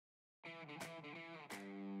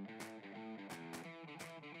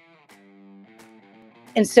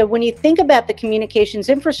And so when you think about the communications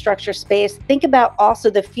infrastructure space, think about also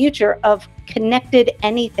the future of connected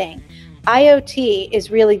anything. IoT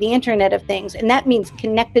is really the Internet of Things, and that means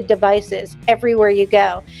connected devices everywhere you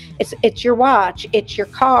go. It's your watch, it's your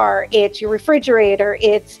car, it's your refrigerator,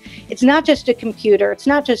 it's not just a computer, it's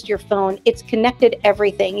not just your phone, it's connected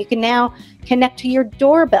everything. You can now connect to your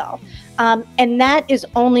doorbell, and that is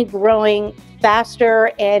only growing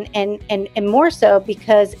faster and more so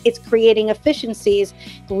because it's creating efficiencies.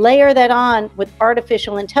 Layer that on with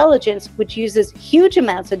artificial intelligence, which uses huge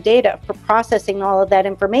amounts of data for processing all of that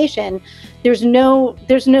information. There's no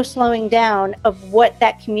slowing down of what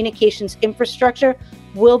that communications infrastructure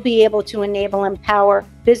will be able to enable and empower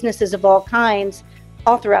businesses of all kinds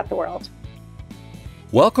all throughout the world.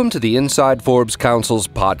 Welcome to the Inside Forbes Councils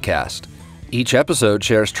podcast. Each episode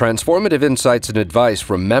shares transformative insights and advice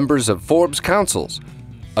from members of Forbes Councils,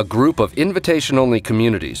 a group of invitation-only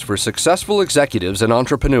communities for successful executives and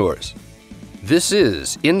entrepreneurs. This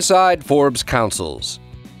is Inside Forbes Councils.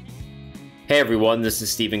 Hey everyone, this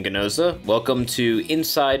is Stephen Ganoza. Welcome to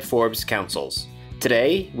Inside Forbes Councils.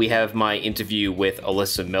 Today, we have my interview with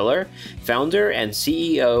Ilissa Miller, founder and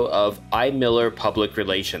CEO of iMiller Public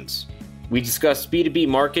Relations. We discussed B2B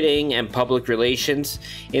marketing and public relations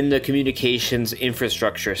in the communications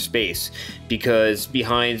infrastructure space, because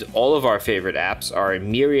behind all of our favorite apps are a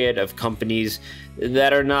myriad of companies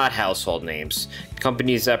that are not household names,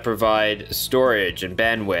 companies that provide storage and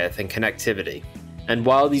bandwidth and connectivity. And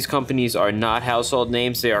while these companies are not household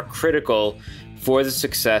names, they are critical for the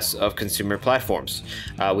success of consumer platforms.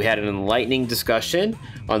 We had an enlightening discussion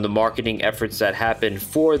on the marketing efforts that happen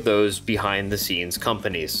for those behind-the-scenes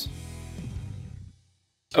companies.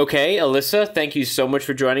 Okay, Ilissa, thank you so much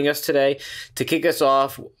for joining us today. To kick us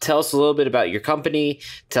off, tell us a little bit about your company,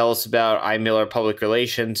 tell us about iMiller Public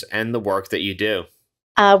Relations, and the work that you do.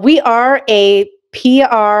 We are a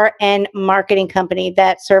PR and marketing company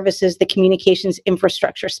that services the communications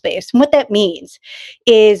infrastructure space. And what that means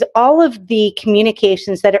is all of the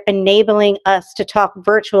communications that are enabling us to talk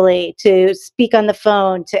virtually, to speak on the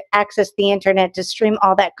phone, to access the internet, to stream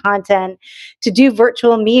all that content, to do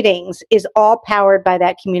virtual meetings is all powered by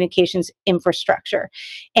that communications infrastructure.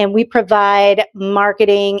 And we provide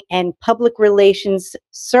marketing and public relations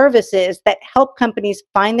services that help companies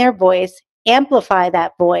find their voice, amplify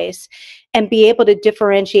that voice, and be able to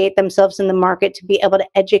differentiate themselves in the market, to be able to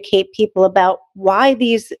educate people about why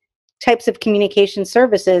these types of communication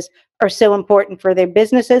services are so important for their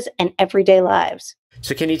businesses and everyday lives.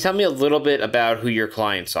 So can you tell me a little bit about who your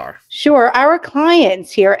clients are? Sure. Our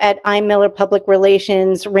clients here at iMiller Public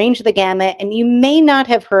Relations range the gamut, and you may not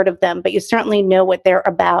have heard of them, but you certainly know what they're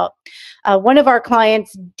about. One of our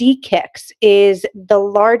clients, DKIX, is the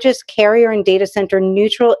largest carrier and data center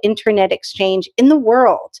neutral internet exchange in the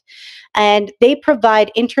world. And they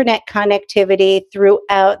provide internet connectivity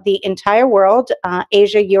throughout the entire world,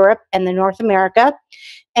 Asia, Europe, and the North America.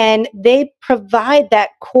 And they provide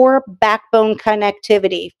that core backbone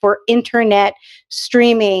connectivity for internet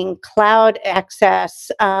streaming, cloud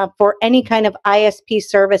access, for any kind of ISP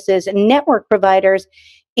services, and network providers,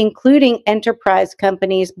 including enterprise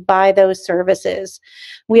companies, buy those services.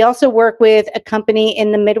 We also work with a company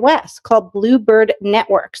in the Midwest called Bluebird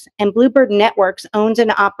Networks. And Bluebird Networks owns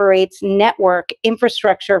and operates network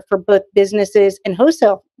infrastructure for both businesses and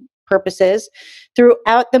wholesale purposes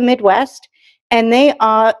throughout the Midwest. And they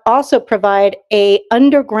also provide a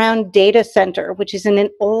underground data center, which is in an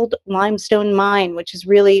old limestone mine, which is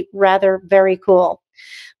really rather very cool.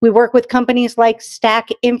 We work with companies like Stack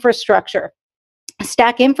Infrastructure.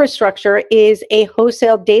 Stack Infrastructure is a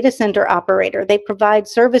wholesale data center operator. They provide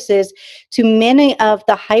services to many of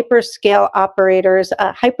the hyperscale operators,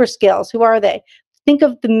 hyperscales. Who are they? Think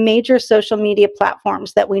of the major social media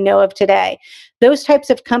platforms that we know of today. Those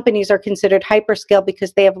types of companies are considered hyperscale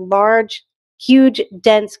because they have large, huge,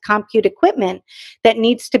 dense compute equipment that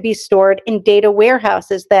needs to be stored in data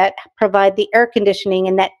warehouses that provide the air conditioning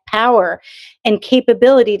and that power and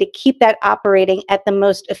capability to keep that operating at the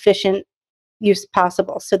most efficient use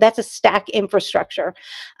possible. So that's a Stack Infrastructure.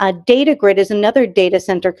 DataGrid is another data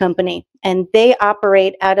center company, and they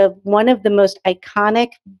operate out of one of the most iconic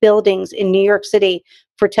buildings in New York City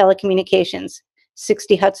for telecommunications,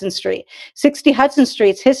 60 Hudson Street. 60 Hudson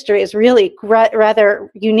Street's history is really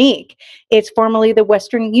rather unique. It's formerly the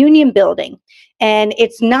Western Union building. And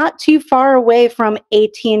it's not too far away from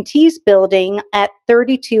AT&T's building at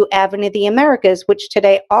 32 Avenue of the Americas, which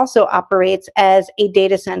today also operates as a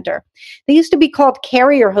data center. They used to be called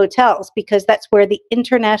carrier hotels because that's where the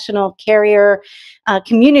international carrier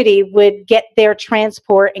community would get their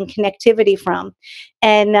transport and connectivity from.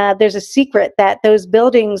 And there's a secret that those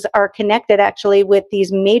buildings are connected actually with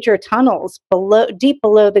these major tunnels deep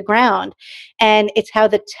below the ground. And it's how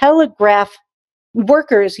the telegraph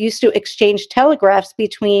workers used to exchange telegraphs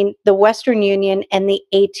between the Western Union and the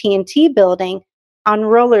AT&T building on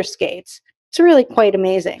roller skates. It's really quite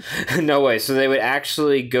amazing. No way. So they would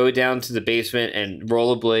actually go down to the basement and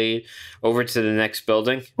rollerblade over to the next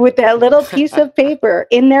building? With that little piece of paper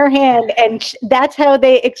in their hand. And that's how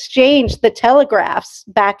they exchanged the telegraphs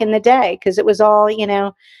back in the day, because it was all,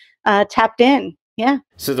 tapped in. Yeah.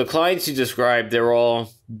 So the clients you described, they're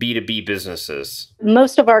all B2B businesses.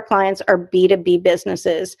 Most of our clients are B2B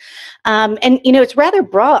businesses. And, it's rather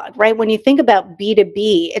broad, right? When you think about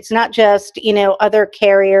B2B, it's not just, other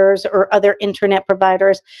carriers or other internet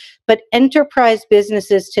providers, but enterprise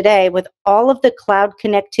businesses today with all of the cloud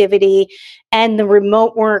connectivity and the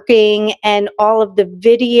remote working and all of the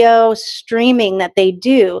video streaming that they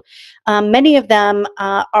do. Many of them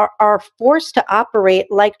are forced to operate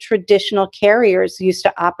like traditional carriers used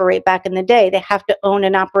to operate back in the day. They have to own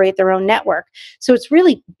and operate their own network. So it's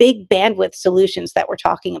really big bandwidth solutions that we're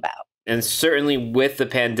talking about. And certainly with the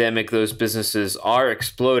pandemic, those businesses are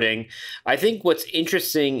exploding. I think what's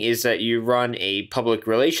interesting is that you run a public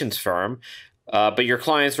relations firm, but your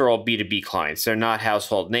clients are all B2B clients. They're not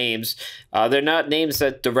household names. They're not names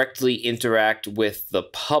that directly interact with the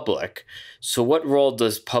public. So what role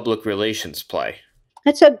does public relations play?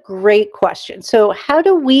 That's a great question. So how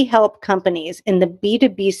do we help companies in the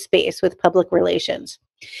B2B space with public relations?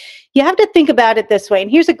 You have to think about it this way. And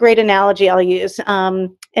here's a great analogy I'll use.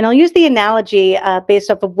 And I'll use the analogy based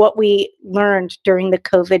off of what we learned during the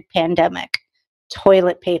COVID pandemic: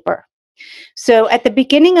 toilet paper. So at the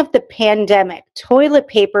beginning of the pandemic, toilet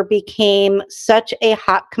paper became such a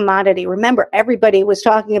hot commodity. Remember, everybody was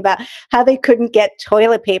talking about how they couldn't get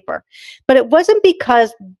toilet paper. But it wasn't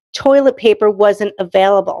because toilet paper wasn't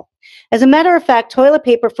available. As a matter of fact, toilet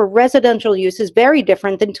paper for residential use is very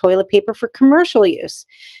different than toilet paper for commercial use.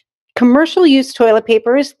 Commercial use toilet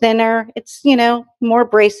paper is thinner, it's, more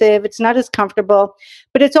abrasive, it's not as comfortable,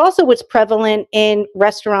 but it's also what's prevalent in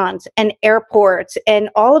restaurants and airports and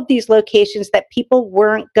all of these locations that people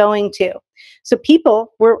weren't going to. So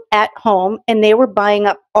people were at home and they were buying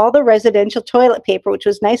up all the residential toilet paper, which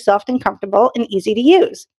was nice, soft, and comfortable and easy to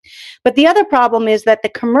use. But the other problem is that the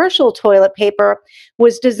commercial toilet paper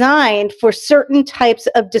was designed for certain types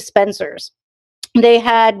of dispensers.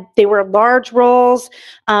 They were large rolls.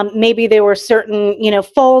 Maybe there were certain,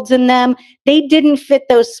 folds in them. They didn't fit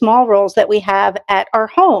those small rolls that we have at our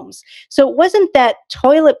homes. So it wasn't that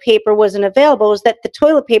toilet paper wasn't available, it was that the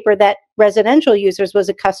toilet paper that residential users was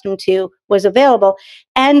accustomed to was available.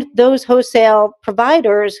 And those wholesale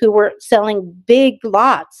providers who were selling big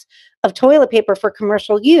lots of toilet paper for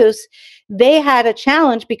commercial use, they had a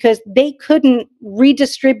challenge because they couldn't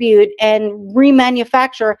redistribute and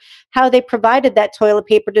remanufacture how they provided that toilet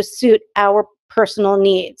paper to suit our personal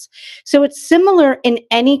needs. So it's similar in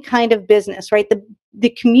any kind of business, right? The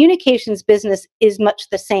communications business is much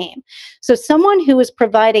the same. So someone who is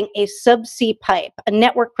providing a subsea pipe, a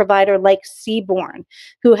network provider like Seaborn,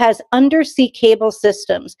 who has undersea cable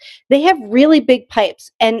systems, they have really big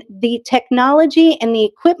pipes, and the technology and the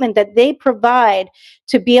equipment that they provide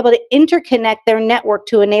to be able to interconnect their network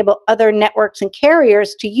to enable other networks and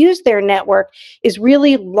carriers to use their network is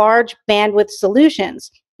really large bandwidth solutions.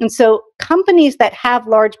 And so companies that have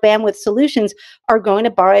large bandwidth solutions are going to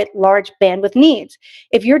buy large bandwidth needs.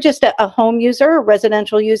 If you're just a home user, a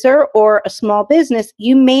residential user, or a small business,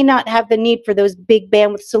 you may not have the need for those big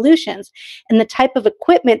bandwidth solutions. And the type of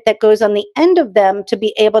equipment that goes on the end of them to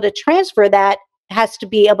be able to transfer that has to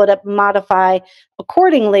be able to modify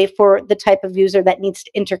accordingly for the type of user that needs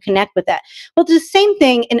to interconnect with that. Well, it's the same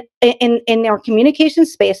thing in our communication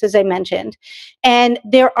space, as I mentioned. And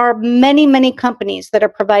there are many, many companies that are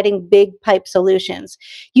providing big pipe solutions.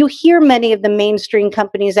 You hear many of the mainstream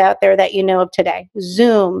companies out there that you know of today: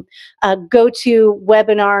 Zoom,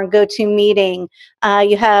 GoToWebinar, and GoToMeeting.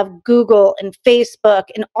 You have Google and Facebook,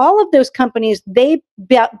 and all of those companies, they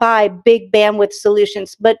buy big bandwidth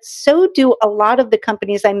solutions, but so do a lot of the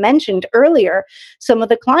companies I mentioned earlier, some of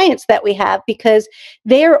the clients that we have, because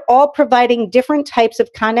they're all providing different types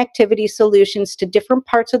of connectivity connectivity solutions to different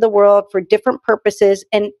parts of the world for different purposes,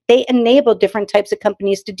 and they enable different types of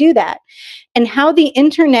companies to do that. And how the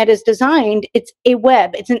internet is designed, it's a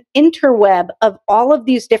web, it's an interweb of all of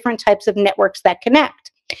these different types of networks that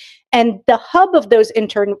connect. And the hub of those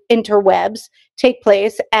interwebs take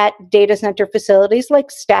place at data center facilities like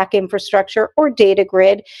Stack Infrastructure or Data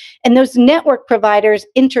Grid. And those network providers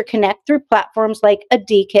interconnect through platforms like a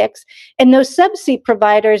DKIX. And those subsea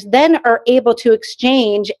providers then are able to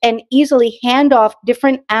exchange and easily hand off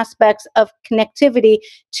different aspects of connectivity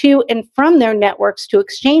to and from their networks to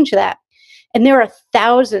exchange that. And there are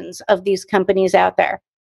thousands of these companies out there,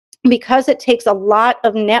 because it takes a lot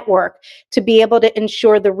of network to be able to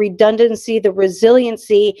ensure the redundancy, the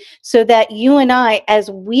resiliency, so that you and I,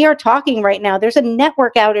 as we are talking right now, there's a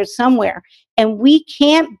network outage somewhere and we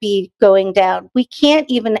can't be going down. We can't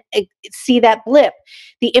even see that blip.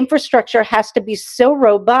 The infrastructure has to be so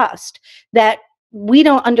robust that we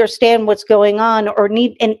don't understand what's going on or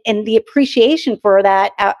need, and the appreciation for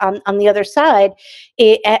that on the other side,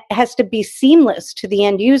 it has to be seamless to the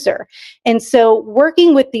end user. And so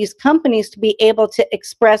working with these companies to be able to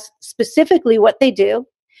express specifically what they do,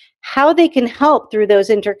 how they can help through those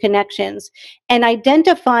interconnections, and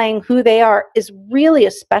identifying who they are is really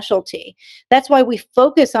a specialty. That's why we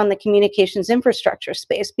focus on the communications infrastructure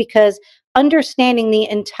space, because understanding the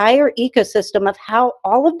entire ecosystem of how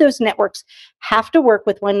all of those networks have to work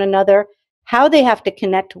with one another, how they have to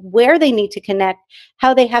connect, where they need to connect,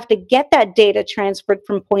 how they have to get that data transferred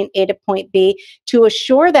from point A to point B to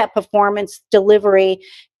assure that performance delivery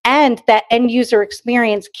and that end user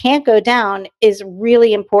experience can't go down, is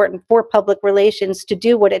really important for public relations to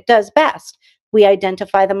do what it does best. We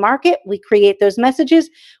identify the market, we create those messages,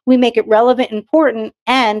 we make it relevant, important,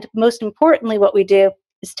 and most importantly, what we do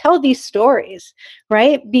is tell these stories,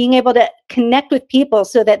 right? Being able to connect with people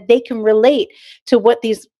so that they can relate to what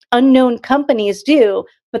these unknown companies do,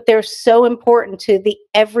 but they're so important to the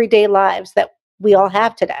everyday lives that we all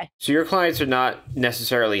have today. So your clients are not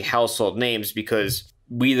necessarily household names because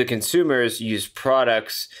we, the consumers, use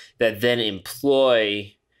products that then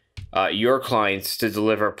employ your clients to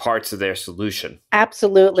deliver parts of their solution.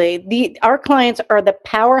 Absolutely. Our clients are the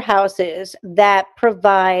powerhouses that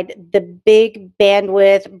provide the big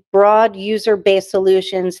bandwidth, broad user-based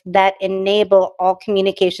solutions that enable all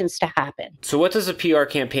communications to happen. So what does a PR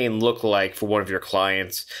campaign look like for one of your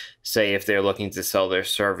clients, say if they're looking to sell their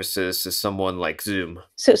services to someone like Zoom?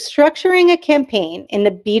 So structuring a campaign in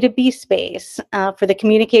the B2B space for the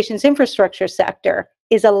communications infrastructure sector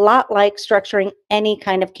is a lot like structuring any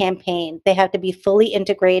kind of campaign. They have to be fully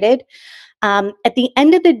integrated. At the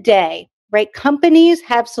end of the day, right, companies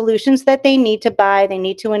have solutions that they need to buy, they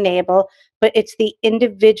need to enable, but it's the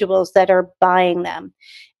individuals that are buying them.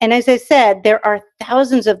 And as I said, there are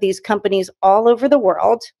thousands of these companies all over the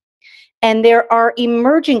world. And there are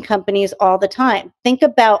emerging companies all the time. Think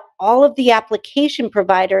about all of the application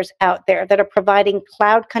providers out there that are providing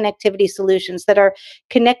cloud connectivity solutions, that are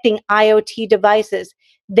connecting IoT devices.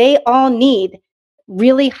 They all need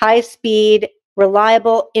really high-speed,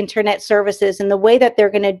 reliable internet services. And the way that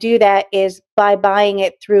they're going to do that is by buying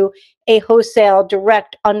it through a wholesale,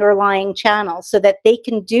 direct underlying channel so that they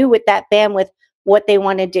can do with that bandwidth what they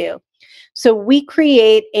want to do. So we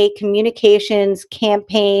create a communications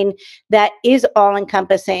campaign that is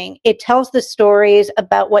all-encompassing. It tells the stories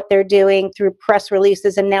about what they're doing through press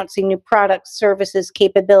releases, announcing new products, services,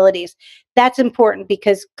 capabilities. That's important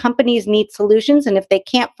because companies need solutions, and if they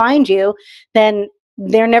can't find you, then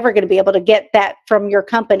they're never going to be able to get that from your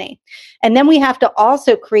company. And then we have to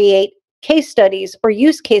also create case studies or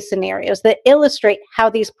use case scenarios that illustrate how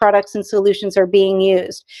these products and solutions are being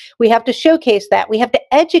used. We have to showcase that. We have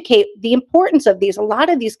to educate the importance of these. A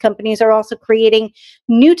lot of these companies are also creating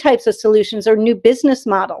new types of solutions or new business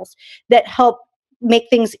models that help make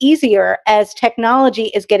things easier. As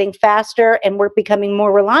technology is getting faster and we're becoming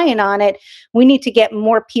more reliant on it, we need to get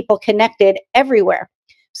more people connected everywhere.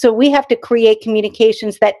 So we have to create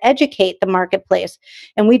communications that educate the marketplace.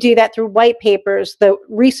 And we do that through white papers, the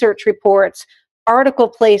research reports, article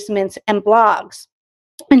placements, and blogs.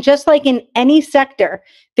 And just like in any sector,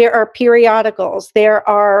 there are periodicals, there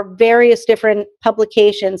are various different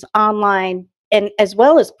publications online and as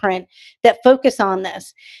well as print that focus on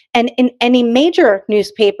this. And in any major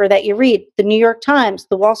newspaper that you read, the New York Times,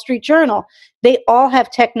 the Wall Street Journal, they all have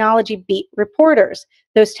technology beat reporters.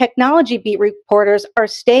 those technology beat reporters are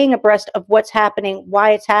staying abreast of what's happening,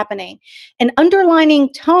 why it's happening. And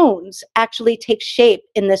underlining tones actually take shape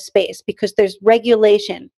in this space because there's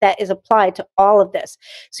regulation that is applied to all of this.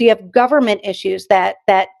 So you have government issues that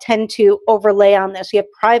tend to overlay on this. You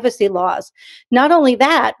have privacy laws. Not only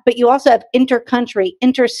that, but you also have intercountry,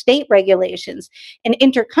 interstate regulations and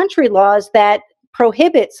intercountry laws that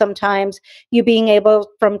prohibit sometimes you being able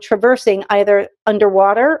from traversing either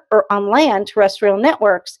underwater or on land terrestrial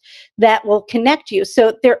networks that will connect you.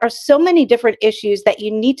 So there are so many different issues that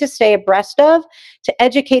you need to stay abreast of to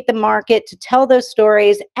educate the market, to tell those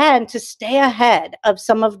stories, and to stay ahead of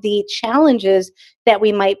some of the challenges that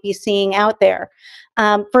we might be seeing out there.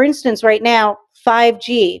 For instance, right now,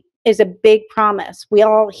 5G is a big promise. We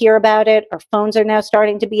all hear about it. Our phones are now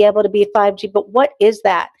starting to be able to be 5G. But what is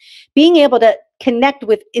that? Being able to connect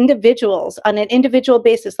with individuals on an individual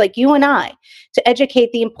basis, like you and I, to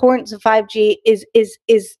educate the importance of 5G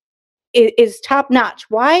is top notch.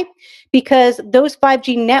 Why? Because those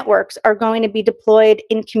 5G networks are going to be deployed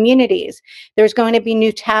in communities. There's going to be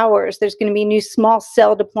new towers. There's going to be new small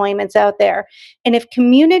cell deployments out there. And if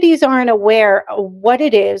communities aren't aware of what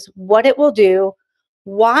it is, what it will do,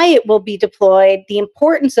 why it will be deployed, the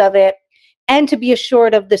importance of it, and to be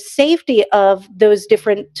assured of the safety of those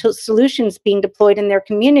different solutions being deployed in their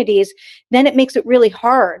communities, then it makes it really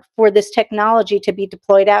hard for this technology to be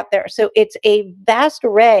deployed out there. So it's a vast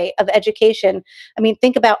array of education. I mean,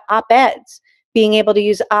 think about op-eds, being able to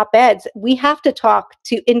use op-eds. We have to talk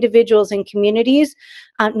to individuals in communities,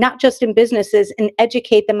 not just in businesses, and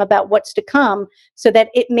educate them about what's to come so that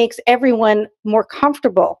it makes everyone more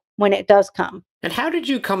comfortable when it does come. And how did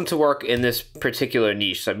you come to work in this particular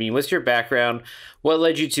niche? I mean, what's your background? What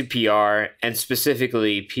led you to PR, and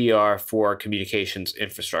specifically PR for communications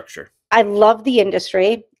infrastructure? I love the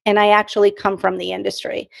industry, and I actually come from the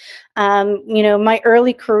industry. My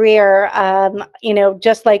early career,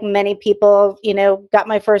 just like many people, got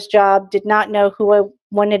my first job, did not know who I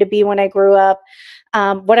wanted to be when I grew up,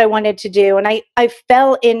 what I wanted to do. And I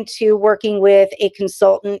fell into working with a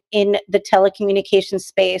consultant in the telecommunications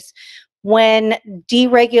space when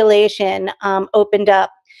deregulation opened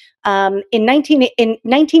up. In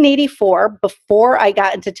 1984, before I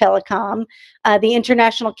got into telecom, the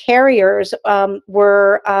international carriers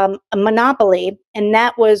were a monopoly, and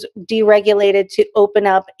that was deregulated to open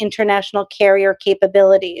up international carrier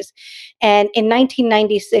capabilities. And in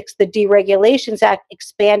 1996, the Deregulations Act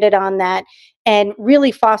expanded on that and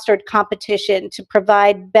really fostered competition to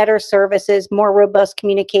provide better services, more robust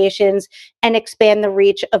communications, and expand the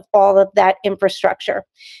reach of all of that infrastructure.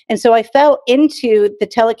 And so I fell into the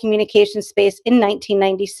telecommunications space in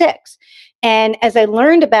 1996. And as I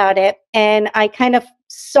learned about it, and I kind of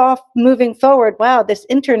saw moving forward, wow, this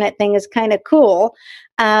internet thing is kind of cool.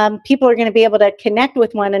 People are going to be able to connect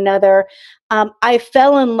with one another. I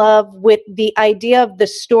fell in love with the idea of the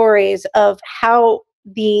stories of how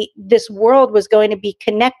this world was going to be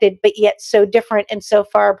connected, but yet so different and so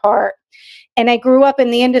far apart. And I grew up in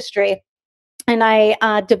the industry, and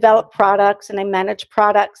I developed products, and I managed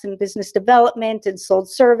products and business development and sold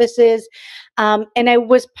services. And I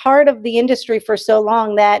was part of the industry for so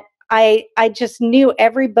long that I just knew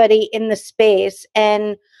everybody in the space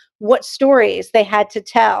and what stories they had to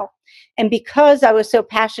tell. And because I was so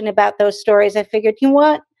passionate about those stories, I figured, you know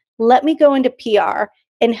what? Let me go into PR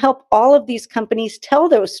and help all of these companies tell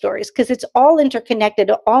those stories, because it's all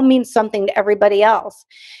interconnected. It all means something to everybody else.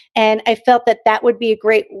 And I felt that that would be a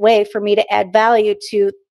great way for me to add value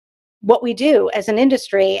to what we do as an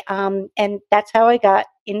industry. And that's how I got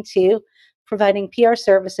into providing PR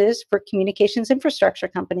services for communications infrastructure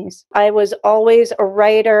companies. I was always a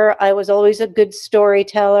writer. I was always a good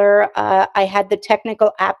storyteller. I had the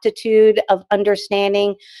technical aptitude of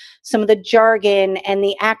understanding some of the jargon and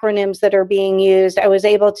the acronyms that are being used. I was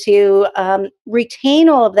able to retain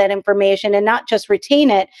all of that information, and not just retain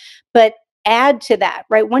it, but add to that,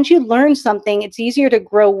 right? Once you learn something, it's easier to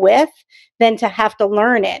grow with than to have to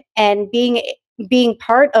learn it. And being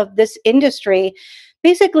part of this industry,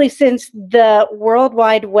 basically since the World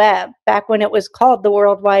Wide Web, back when it was called the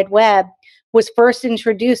World Wide Web, was first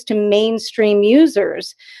introduced to mainstream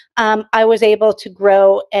users, I was able to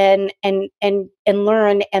grow and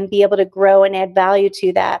learn and be able to grow and add value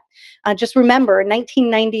to that. Just remember,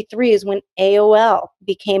 1993 is when AOL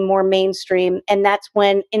became more mainstream, and that's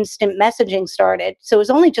when instant messaging started. So it was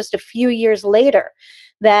only just a few years later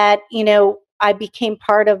that, I became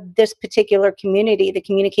part of this particular community, the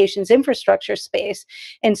communications infrastructure space.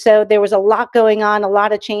 And so there was a lot going on, a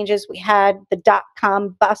lot of changes. We had the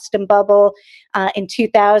dot-com bust and bubble in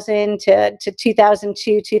 2000 to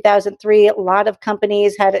 2002, 2003. A lot of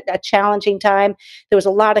companies had a challenging time. There was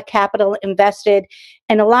a lot of capital invested,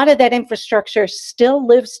 and a lot of that infrastructure still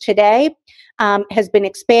lives today. Has been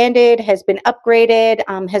expanded, has been upgraded,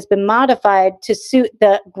 has been modified to suit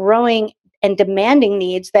the growing and demanding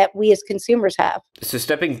needs that we as consumers have. So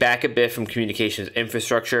stepping back a bit from communications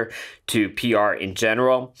infrastructure to PR in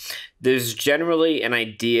general, there's generally an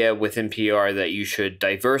idea within PR that you should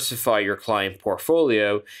diversify your client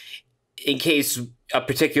portfolio in case a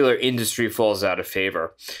particular industry falls out of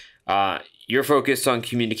favor. You're focused on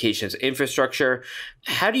communications infrastructure.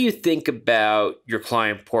 How do you think about your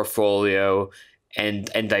client portfolio and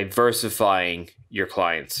diversifying your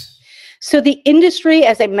clients? So the industry,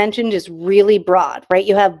 as I mentioned, is really broad, right?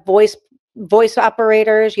 You have voice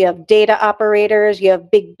operators, you have data operators, you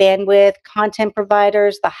have big bandwidth, content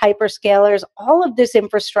providers, the hyperscalers. All of this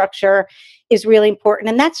infrastructure is really important.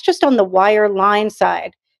 And that's just on the wireline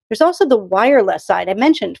side. There's also the wireless side. I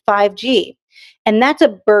mentioned 5G. And that's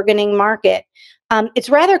a burgeoning market. It's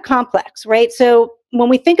rather complex, right? So when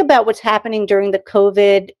we think about what's happening during the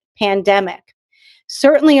COVID pandemic,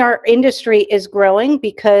 certainly our industry is growing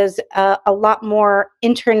because a lot more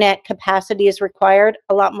internet capacity is required,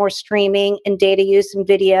 a lot more streaming and data use and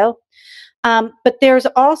video. But there's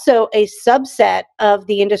also a subset of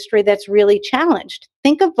the industry that's really challenged.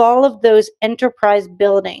 Think of all of those enterprise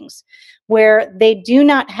buildings where they do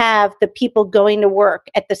not have the people going to work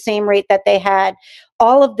at the same rate that they had.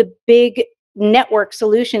 All of the big network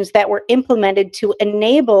solutions that were implemented to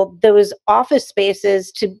enable those office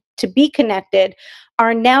spaces to be connected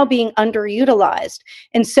are now being underutilized.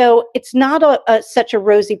 And so it's not such a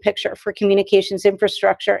rosy picture for communications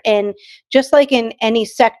infrastructure. And just like in any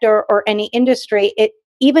sector or any industry,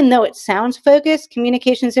 even though it sounds focused,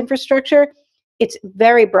 communications infrastructure, it's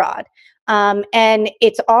very broad. And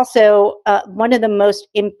it's also one of the most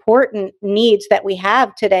important needs that we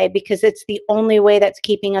have today because it's the only way that's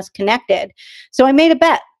keeping us connected. So I made a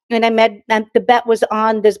bet, and the bet was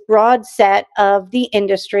on this broad set of the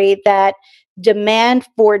industry that demand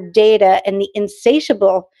for data and the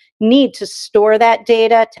insatiable need to store that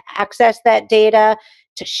data, to access that data,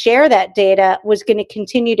 to share that data was going to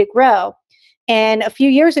continue to grow. And a few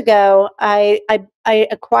years ago, I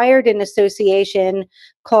acquired an association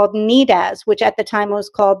called NEDAS, which at the time was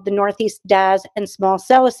called the Northeast DAS and Small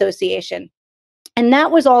Cell Association. And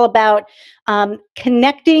that was all about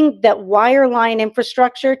connecting that wireline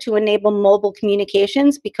infrastructure to enable mobile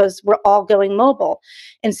communications because we're all going mobile.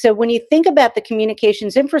 And so when you think about the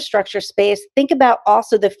communications infrastructure space, think about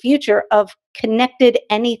also the future of connected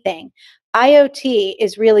anything. IoT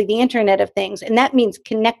is really the Internet of Things, and that means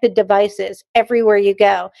connected devices everywhere you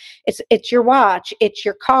go. It's your watch, it's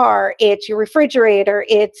your car, it's your refrigerator,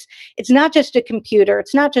 it's not just a computer,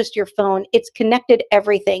 it's not just your phone, it's connected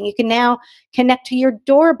everything. You can now connect to your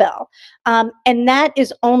doorbell, and that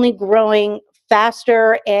is only growing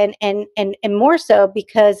faster and more so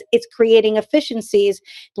because it's creating efficiencies.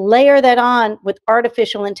 Layer that on with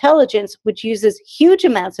artificial intelligence, which uses huge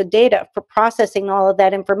amounts of data for processing all of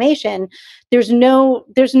that information. There's no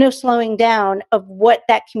slowing down of what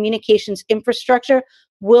that communications infrastructure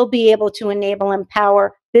will be able to enable and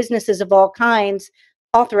empower businesses of all kinds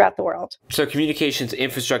all throughout the world. So communications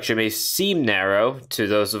infrastructure may seem narrow to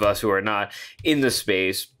those of us who are not in the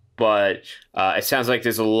space, but it sounds like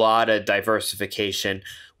there's a lot of diversification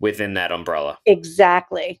within that umbrella.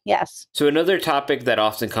 Exactly, yes. So another topic that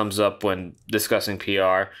often comes up when discussing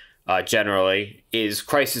PR generally is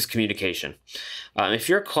crisis communication. If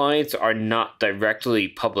your clients are not directly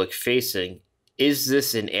public facing, is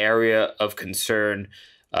this an area of concern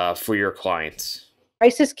for your clients?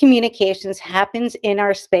 Crisis communications happens in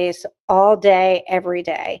our space all day, every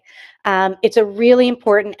day. It's a really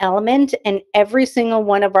important element, and every single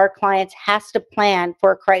one of our clients has to plan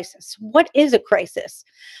for a crisis. What is a crisis?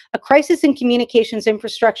 A crisis in communications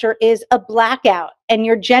infrastructure is a blackout, and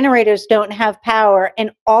your generators don't have power, and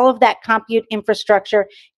all of that compute infrastructure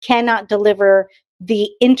cannot deliver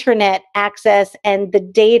the internet access and the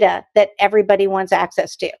data that everybody wants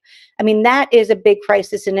access to. I mean, that is a big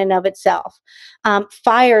crisis in and of itself.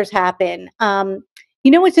 Fires happen. You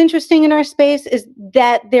know what's interesting in our space is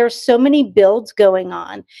that there's so many builds going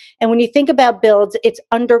on. And when you think about builds, it's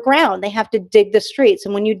underground. They have to dig the streets.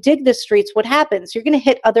 And when you dig the streets, what happens? You're going to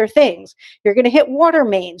hit other things. You're going to hit water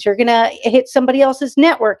mains. You're going to hit somebody else's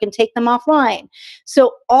network and take them offline.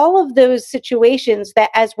 So all of those situations that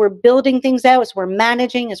as we're building things out, as we're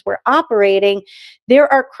managing, as we're operating,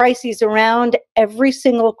 there are crises around every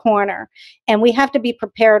single corner. And we have to be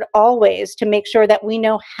prepared always to make sure that we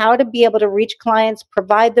know how to be able to reach clients,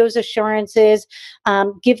 provide those assurances,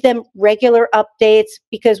 give them regular updates,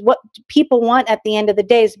 because what people want at the end of the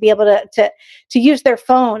day is to be able to use their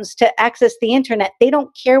phones, to access the internet. They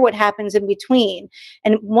don't care what happens in between.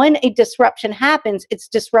 And when a disruption happens, it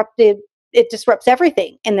disrupts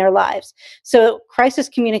everything in their lives. So crisis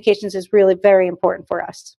communications is really very important for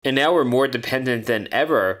us. And now we're more dependent than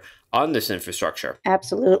ever on this infrastructure.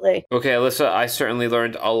 Absolutely. Okay, Ilissa, I certainly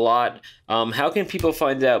learned a lot. How can people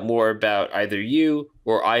find out more about either you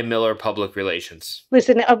or iMiller Public Relations?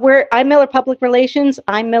 Listen, we're iMiller Public Relations,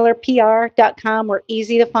 iMillerPR.com. We're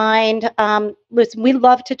easy to find. Listen, we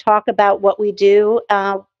love to talk about what we do.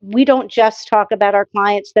 We don't just talk about our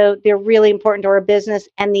clients, though they're really important to our business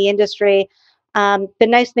and the industry. The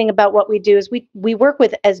nice thing about what we do is we work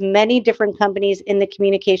with as many different companies in the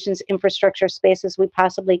communications infrastructure space as we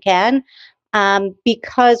possibly can,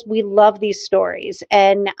 because we love these stories.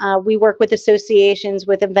 And we work with associations,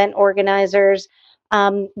 with event organizers.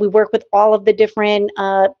 We work with all of the different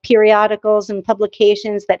periodicals and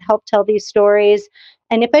publications that help tell these stories.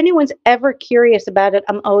 And if anyone's ever curious about it,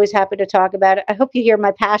 I'm always happy to talk about it. I hope you hear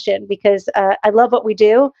my passion, because I love what we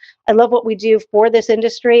do. I love what we do for this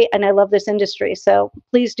industry, and I love this industry. So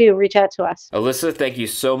please do reach out to us. Ilissa, thank you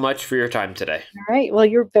so much for your time today. All right. Well,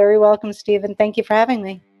 you're very welcome, Stephen. Thank you for having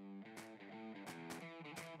me.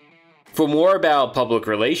 For more about public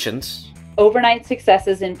relations, overnight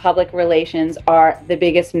successes in public relations are the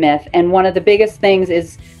biggest myth. And one of the biggest things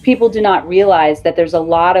is people do not realize that there's a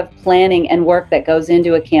lot of planning and work that goes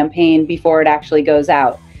into a campaign before it actually goes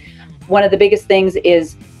out. One of the biggest things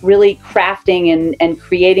is really crafting and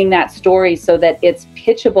creating that story so that it's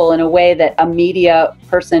pitchable in a way that a media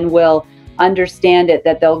person will understand it,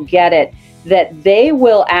 that they'll get it, that they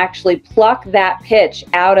will actually pluck that pitch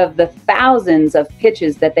out of the thousands of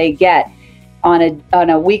pitches that they get on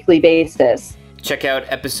a weekly basis. Check out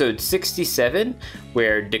episode 67,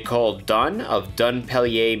 where Nicole Dunn of Dunn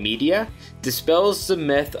Pellier Media dispels the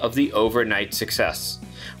myth of the overnight success.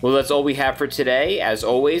 Well, that's all we have for today. As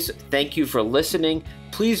always, thank you for listening.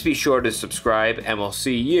 Please be sure to subscribe, and we'll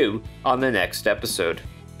see you on the next episode.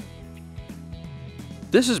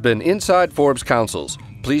 This has been Inside Forbes Councils.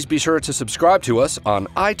 Please be sure to subscribe to us on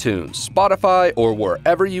iTunes, Spotify, or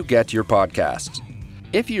wherever you get your podcasts.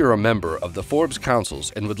 If you're a member of the Forbes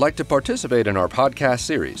Councils and would like to participate in our podcast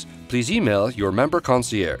series, please email your member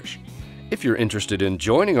concierge. If you're interested in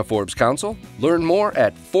joining a Forbes Council, learn more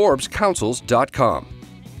at ForbesCouncils.com.